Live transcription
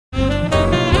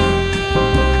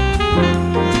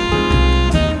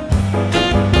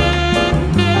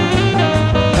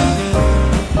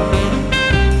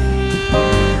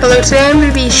today I'm going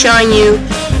to be showing you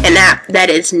an app that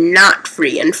is not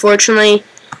free. Unfortunately,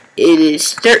 it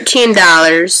is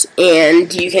 $13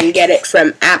 and you can get it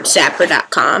from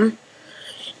AppZapper.com.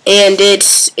 And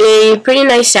it's a pretty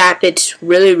nice app. It's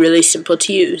really simple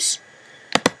to use.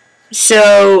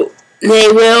 So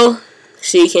you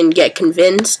can get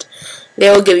convinced, they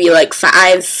will give you like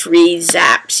 5 free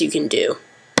zaps you can do.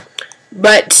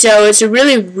 So it's a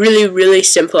really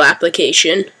simple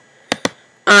application.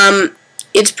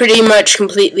 It's pretty much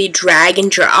completely drag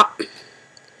and drop.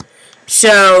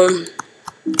 So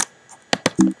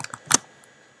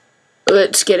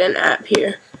let's get an app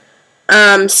here.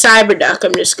 Cyberduck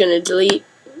I'm just going to delete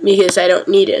because I don't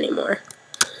need it anymore.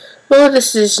 Well,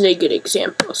 this isn't a good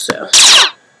example, so.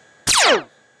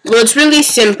 Well, it's really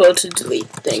simple to delete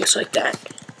things like that.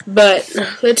 But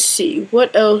let's see,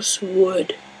 what else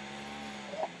would?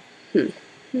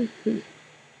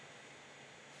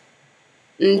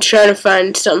 I'm trying to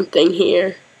find something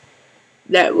here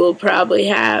that will probably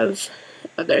have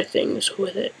other things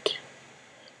with it.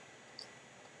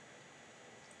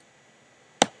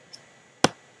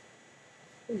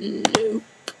 Nope.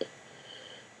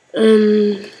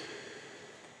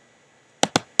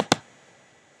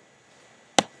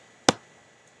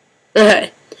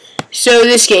 Okay. So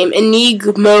this game,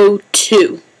 Enigmo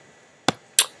 2.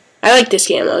 I like this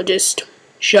game. I'll just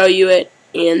show you it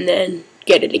and then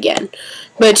get it again.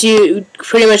 But you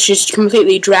pretty much just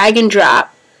completely drag and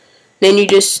drop. Then you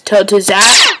just tell it to zap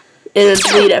and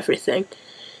it'll delete everything.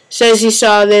 So as you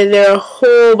saw there are a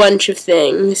whole bunch of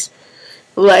things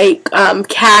like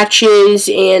catches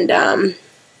and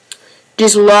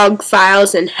just log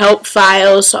files and help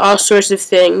files, all sorts of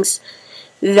things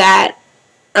that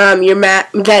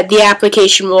that the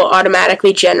application will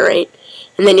automatically generate,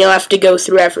 and then you'll have to go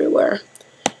through everywhere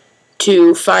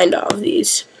to find all of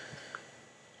these.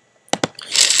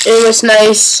 And what's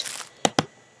nice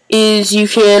is you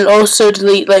can also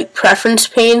delete like preference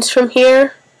panes from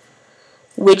here,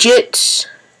 widgets.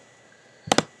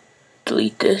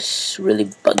 Delete this,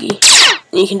 really buggy.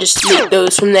 And you can just delete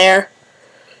those from there.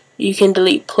 You can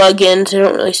delete plugins. I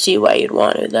don't really see why you'd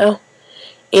want to though.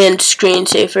 And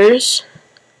screensavers.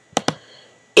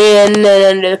 And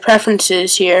then under the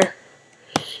preferences here,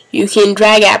 you can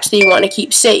drag apps that you want to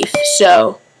keep safe.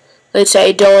 So let's say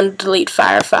I don't want to delete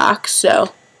Firefox,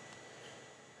 so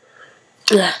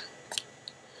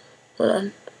hold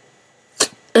on.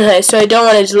 Okay, so I don't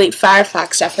want to delete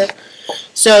Firefox ever.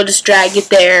 So I'll just drag it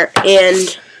there,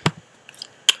 and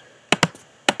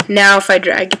now if I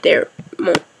drag it there, it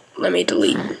won't let me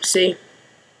delete. See?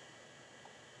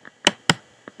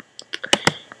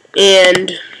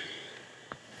 And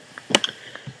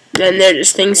then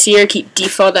there's things here. Keep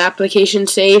default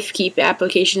applications safe, keep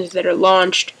applications that are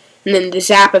launched, and then the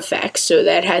zap effect, so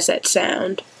that has that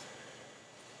sound.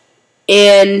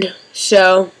 And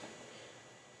so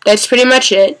that's pretty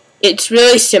much it. It's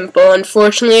really simple.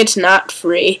 Unfortunately, it's not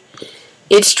free.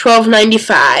 It's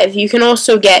 $12.95. You can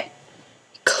also get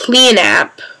Clean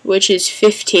App, which is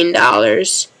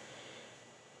 $15.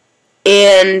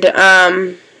 And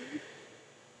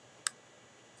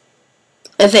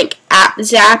I think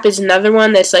AppZapper is another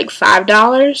one that's like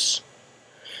 $5.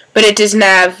 But it doesn't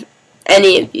have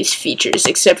any of these features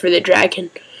except for the drag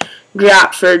and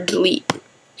drop for delete.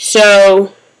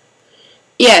 So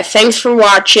yeah, thanks for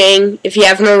watching. If you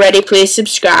haven't already, please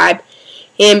subscribe.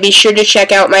 And be sure to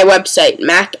check out my website,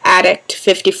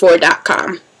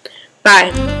 macaddict54.com.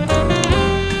 Bye.